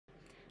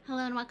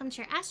Hello and welcome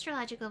to your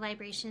astrological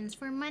vibrations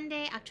for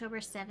Monday, October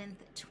 7th,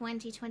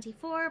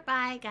 2024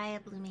 by Gaia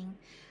Blooming.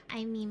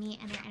 I'm Mimi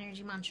and our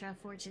energy mantra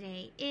for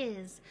today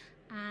is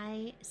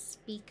I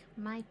speak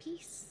my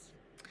peace.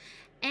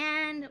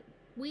 And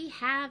we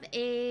have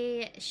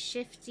a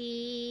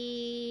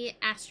shifty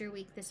astro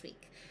week this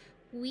week.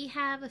 We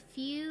have a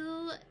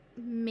few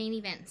main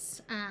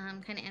events,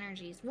 kind of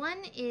energies. One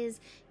is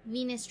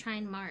Venus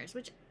trine Mars,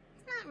 which is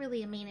not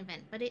really a main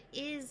event, but it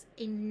is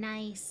a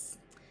nice,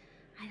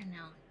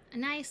 a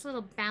nice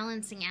little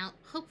balancing out,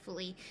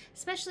 hopefully,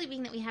 especially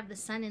being that we have the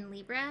sun in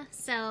Libra.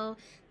 So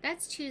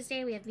that's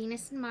Tuesday. We have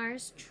Venus and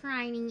Mars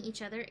trining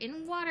each other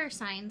in water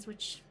signs,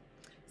 which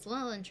is a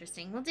little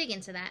interesting. We'll dig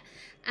into that.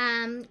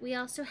 We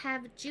also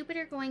have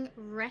Jupiter going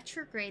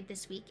retrograde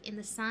this week in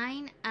the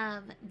sign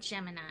of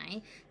Gemini.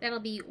 That'll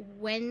be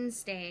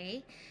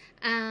Wednesday.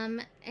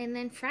 And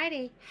then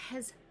Friday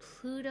has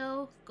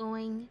Pluto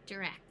going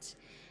direct.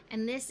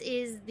 And this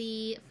is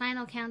the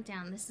final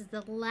countdown. This is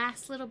the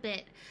last little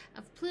bit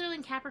of Pluto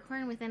and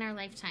Capricorn within our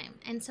lifetime.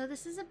 And so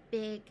this is a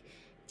big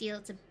deal.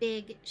 It's a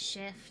big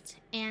shift.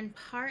 And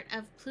part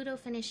of Pluto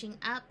finishing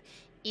up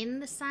in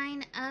the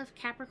sign of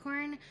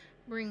Capricorn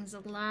brings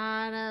a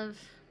lot of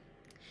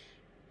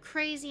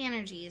crazy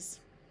energies,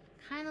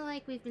 kind of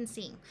like we've been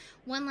seeing.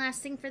 One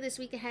last thing for this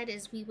week ahead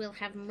is we will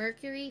have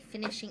Mercury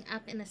finishing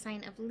up in the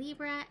sign of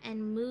Libra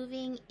and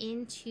moving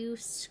into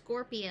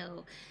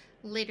Scorpio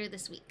later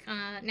this week,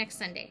 next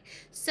Sunday.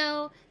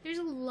 So there's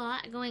a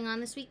lot going on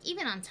this week,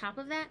 even on top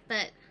of that,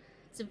 but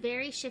it's a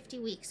very shifty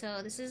week.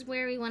 So this is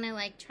where we want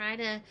to try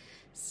to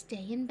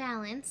stay in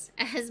balance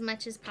as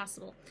much as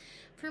possible.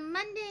 For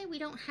Monday, we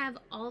don't have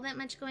all that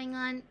much going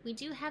on. We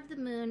do have the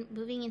moon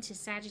moving into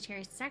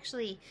Sagittarius. It's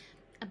actually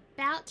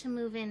about to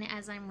move in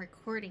as I'm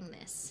recording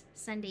this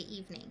Sunday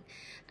evening.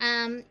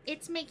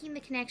 It's making the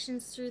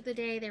connections through the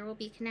day. There will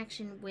be a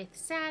connection with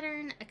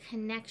Saturn, a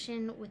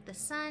connection with the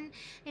sun.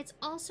 It's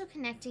also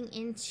connecting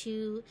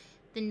into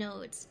the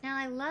nodes. Now,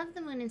 I love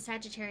the moon in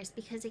Sagittarius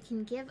because it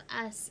can give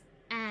us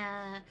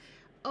an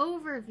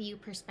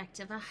overview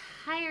perspective, a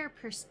higher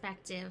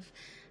perspective.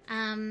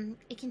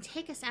 It can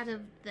take us out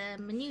of the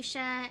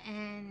minutia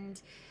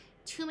and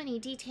too many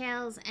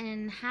details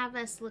and have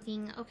us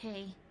looking,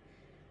 okay,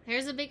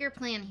 there's a bigger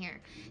plan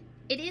here.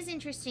 It is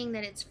interesting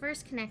that its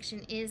first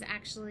connection is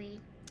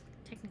actually,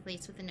 technically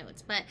it's with the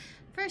nodes, but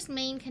first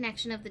main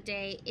connection of the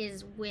day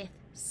is with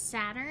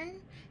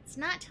Saturn. It's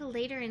not till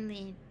later in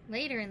the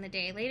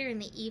day, later in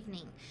the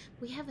evening,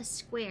 we have a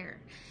square.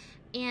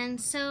 And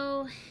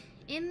so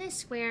in this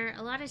square,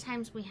 a lot of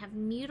times we have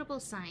mutable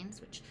signs,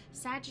 which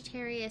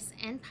Sagittarius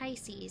and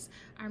Pisces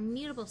are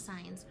mutable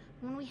signs.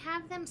 When we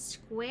have them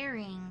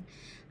squaring,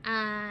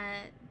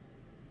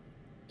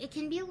 it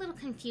can be a little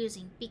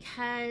confusing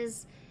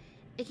because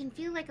it can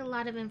feel like a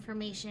lot of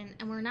information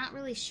and we're not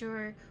really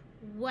sure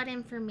what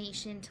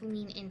information to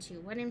lean into,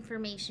 what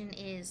information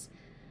is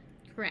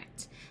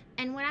correct.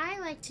 And what I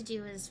like to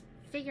do is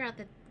figure out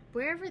that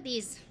wherever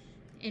these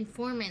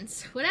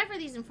informants, whatever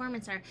these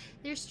informants are,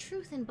 there's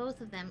truth in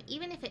both of them,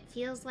 even if it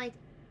feels like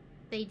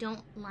they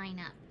don't line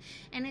up.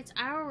 And it's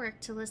our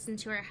work to listen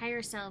to our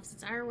higher selves.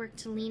 It's our work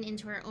to lean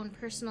into our own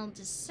personal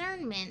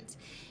discernment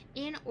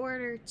in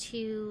order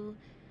to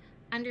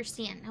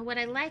understand. Now, what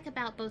I like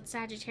about both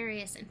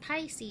Sagittarius and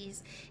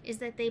Pisces is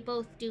that they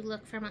both do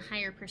look from a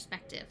higher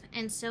perspective.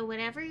 And so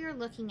whatever you're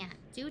looking at,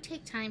 do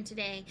take time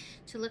today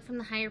to look from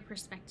the higher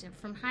perspective,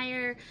 from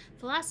higher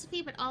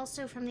philosophy, but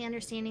also from the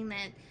understanding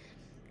that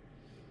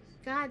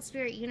God,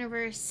 Spirit,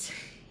 Universe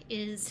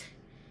is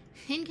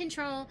in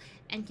control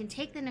and can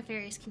take the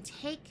nefarious, can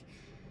take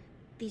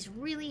these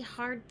really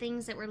hard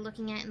things that we're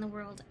looking at in the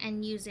world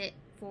and use it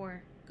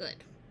for good,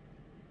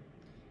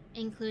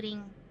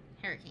 including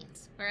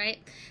hurricanes. All right.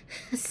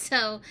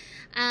 So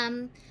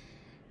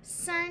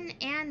sun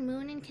and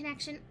moon in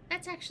connection,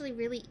 that's actually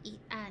really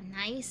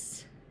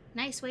nice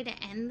way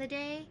to end the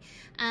day.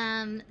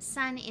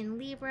 Sun in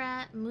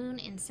Libra, moon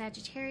in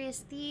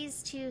Sagittarius,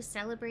 these two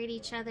celebrate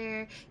each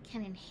other,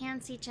 can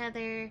enhance each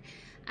other,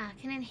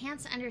 can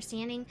enhance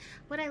understanding.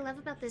 What I love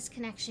about this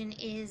connection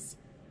is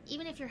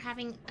even if you're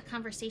having a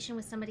conversation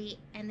with somebody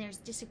and there's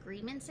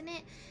disagreements in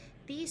it,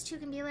 these two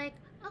can be like,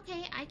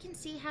 okay, I can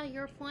see how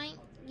your point,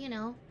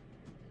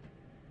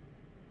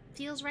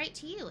 feels right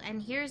to you,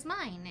 and here's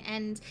mine.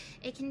 And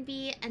it can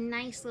be a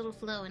nice little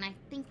flow, and I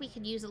think we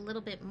could use a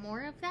little bit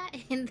more of that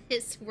in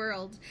this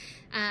world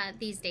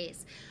these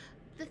days.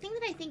 The thing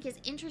that I think is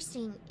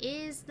interesting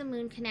is the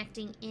moon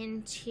connecting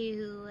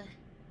into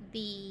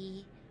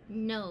the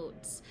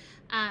nodes.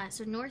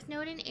 So North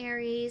Node in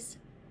Aries,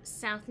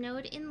 South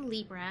Node in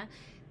Libra.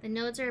 The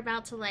nodes are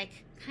about to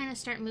kind of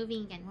start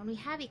moving again. When we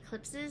have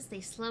eclipses,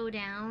 they slow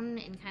down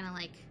and kind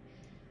of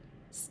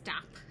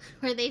stop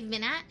where they've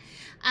been at.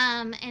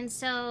 And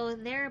so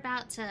they're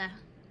about to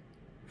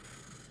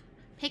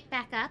pick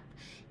back up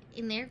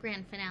in their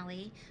grand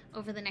finale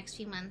over the next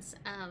few months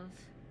of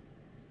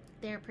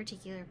their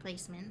particular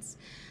placements.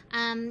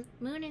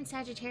 Moon in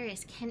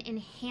Sagittarius can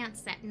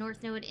enhance that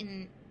North Node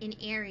in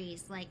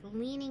Aries, like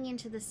leaning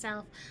into the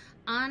self,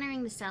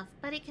 honoring the self,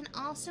 but it can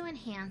also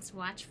enhance,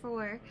 watch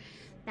for,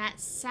 that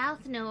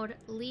South Node,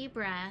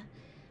 Libra.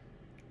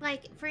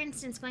 Like, for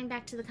instance, going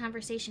back to the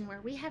conversation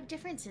where we have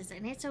differences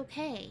and it's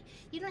okay.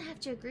 You don't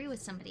have to agree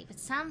with somebody, but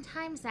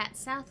sometimes that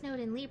South Node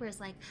in Libra is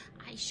like,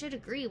 I should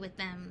agree with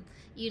them,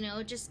 you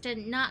know, just to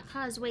not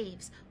cause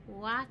waves.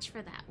 Watch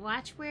for that.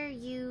 Watch where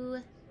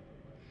you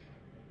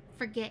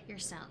forget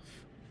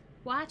yourself.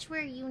 Watch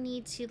where you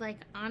need to,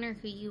 like, honor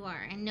who you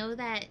are and know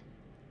that,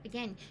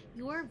 again,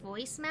 your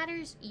voice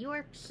matters,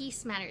 your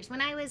peace matters. When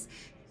I was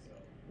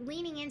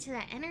leaning into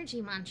that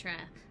energy mantra,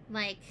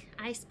 like,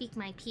 I speak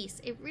my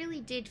peace, it really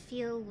did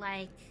feel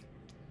like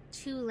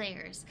two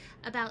layers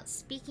about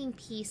speaking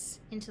peace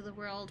into the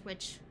world,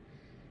 which,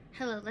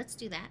 hello, let's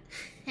do that.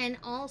 And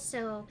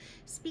also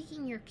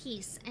speaking your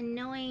peace and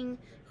knowing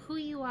who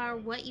you are,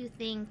 what you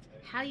think,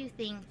 how you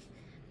think,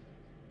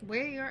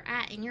 where you're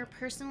at in your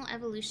personal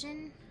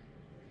evolution.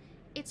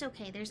 It's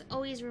okay. There's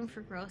always room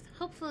for growth.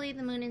 Hopefully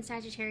the moon in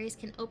Sagittarius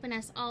can open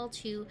us all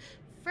to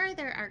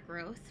further our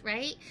growth,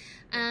 right?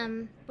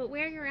 But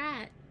where you're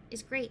at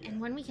is great. And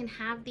when we can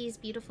have these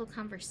beautiful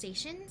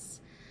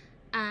conversations,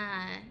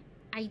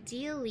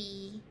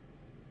 ideally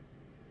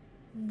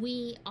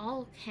we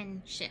all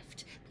can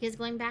shift. Because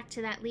going back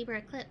to that Libra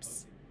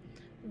eclipse,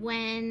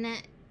 when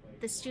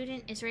the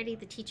student is ready,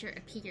 the teacher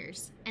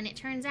appears. And it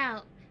turns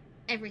out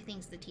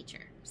everything's the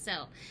teacher.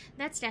 So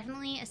that's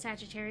definitely a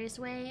Sagittarius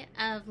way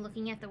of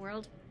looking at the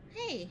world.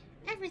 Hey,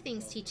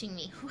 everything's teaching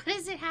me. What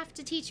does it have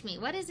to teach me?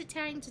 What is it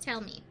trying to tell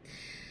me?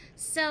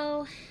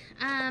 So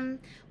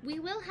we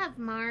will have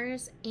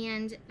Mars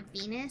and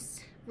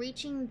Venus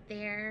reaching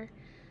their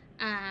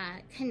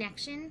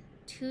connection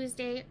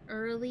Tuesday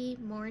early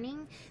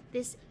morning.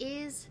 This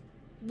is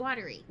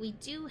watery. We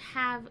do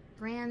have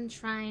grand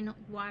trine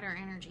water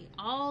energy.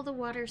 All the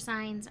water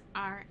signs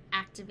are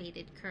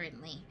activated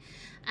currently.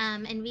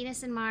 And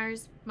Venus and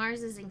Mars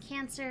is in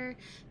Cancer,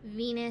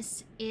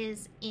 Venus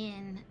is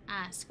in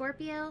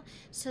Scorpio,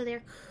 so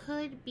there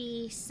could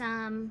be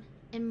some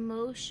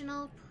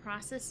emotional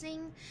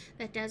processing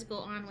that does go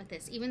on with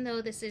this, even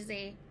though this is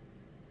a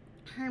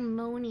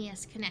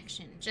harmonious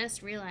connection.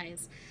 Just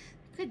realize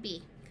could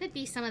be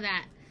some of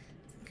that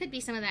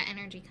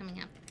energy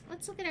coming up.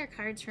 Let's look at our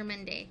cards for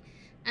Monday.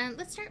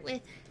 Let's start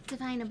with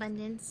Divine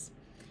Abundance.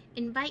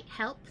 Invite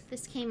help.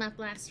 This came up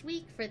last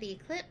week for the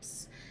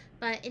eclipse,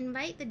 but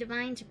invite the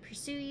divine to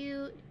pursue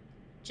you.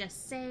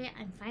 Just say,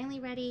 I'm finally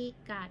ready.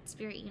 God,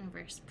 Spirit,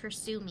 Universe,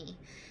 pursue me.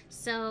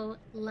 So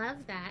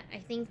love that. I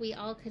think we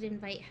all could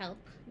invite help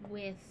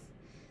with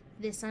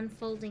this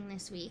unfolding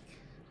this week,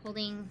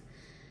 holding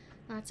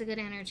lots of good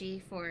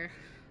energy for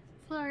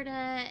Florida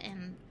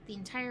and the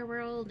entire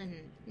world and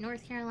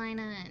North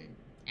Carolina and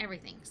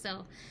everything.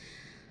 So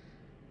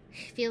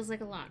it feels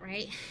like a lot,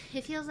 right?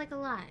 It feels like a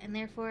lot, and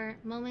therefore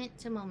moment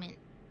to moment,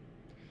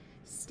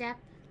 step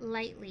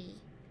lightly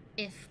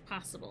if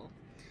possible.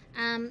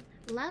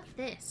 Love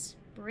this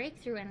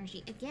breakthrough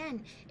energy.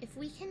 Again, if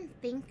we can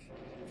think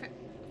for,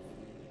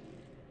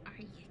 are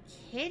you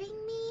kidding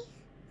me?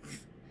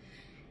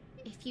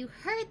 If you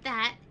heard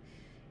that,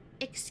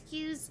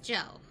 excuse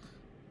Joe.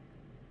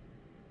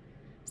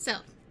 So,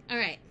 all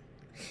right,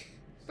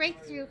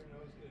 breakthrough.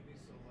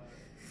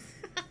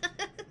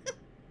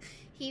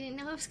 He didn't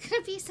know it was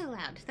going to be so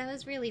loud. That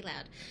was really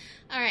loud.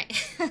 All right.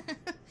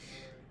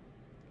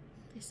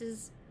 This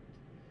is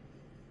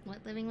what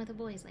living with a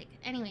boy is like.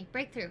 Anyway,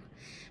 breakthrough.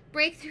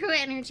 Breakthrough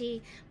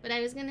energy. What I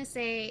was going to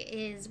say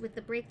is with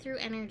the breakthrough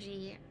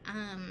energy,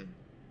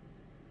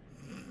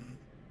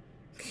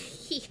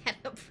 he had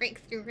a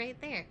breakthrough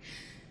right there.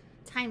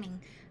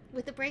 Timing.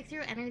 With the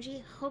breakthrough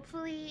energy,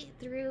 hopefully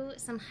through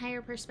some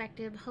higher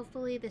perspective,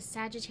 hopefully the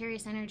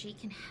Sagittarius energy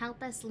can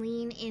help us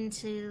lean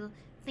into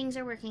things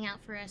are working out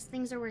for us,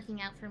 things are working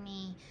out for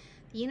me,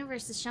 the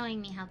universe is showing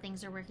me how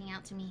things are working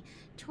out to me,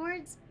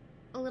 towards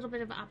a little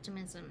bit of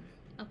optimism,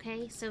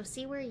 okay? So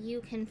see where you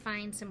can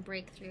find some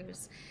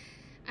breakthroughs,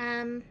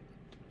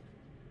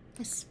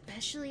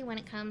 especially when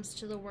it comes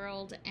to the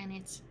world and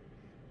its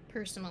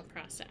personal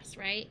process,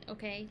 right?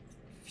 Okay?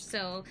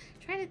 So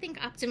try to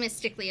think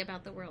optimistically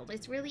about the world.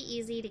 It's really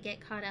easy to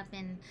get caught up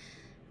in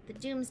the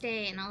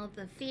doomsday and all of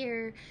the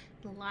fear,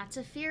 lots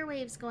of fear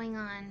waves going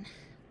on,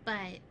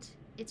 but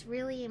it's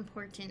really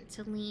important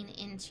to lean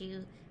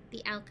into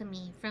the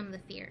alchemy from the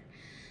fear.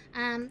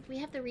 We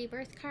have the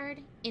rebirth card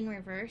in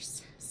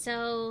reverse.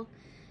 So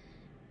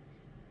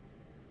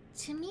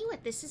to me,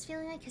 what this is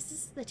feeling like, because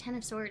this is the 10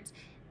 of Swords,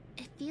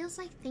 it feels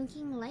like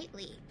thinking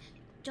lightly.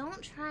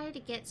 Don't try to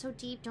get so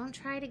deep. Don't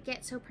try to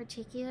get so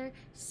particular.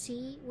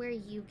 See where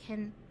you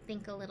can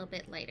think a little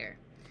bit lighter.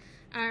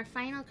 Our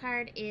final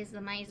card is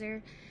the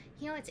Miser.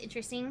 You know what's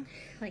interesting?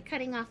 Like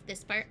cutting off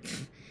this part,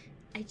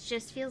 it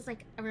just feels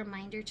like a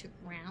reminder to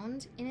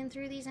ground in and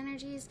through these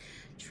energies.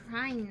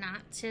 Try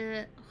not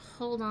to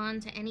hold on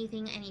to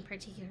anything, any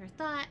particular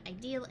thought,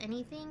 ideal,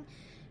 anything.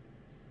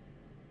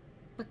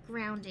 but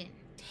ground in.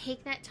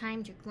 Take that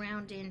time to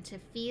ground in, to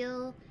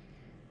feel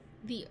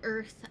the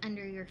earth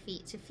under your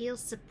feet, to feel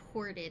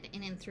supported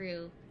in and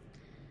through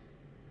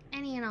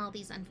any and all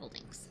these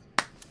unfoldings.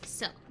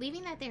 So,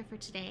 leaving that there for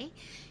today,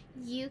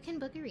 you can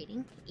book a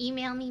reading.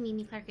 Email me,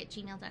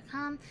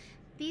 mimiclark@gmail.com.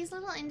 These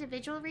little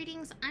individual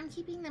readings, I'm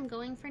keeping them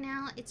going for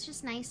now. It's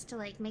just nice to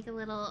like make a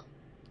little,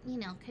 you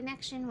know,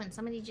 connection when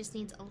somebody just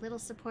needs a little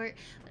support.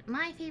 But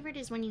my favorite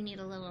is when you need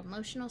a little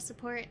emotional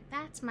support.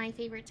 That's my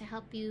favorite to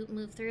help you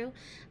move through.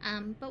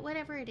 But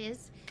whatever it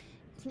is,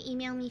 you can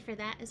email me for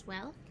that as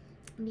well.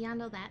 And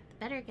beyond all that, the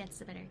better it gets,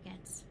 the better it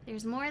gets.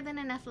 There's more than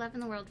enough love in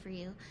the world for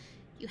you.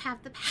 You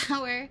have the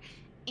power,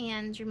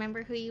 and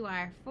remember who you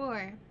are,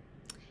 for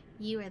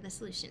you are the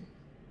solution.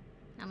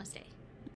 Namaste.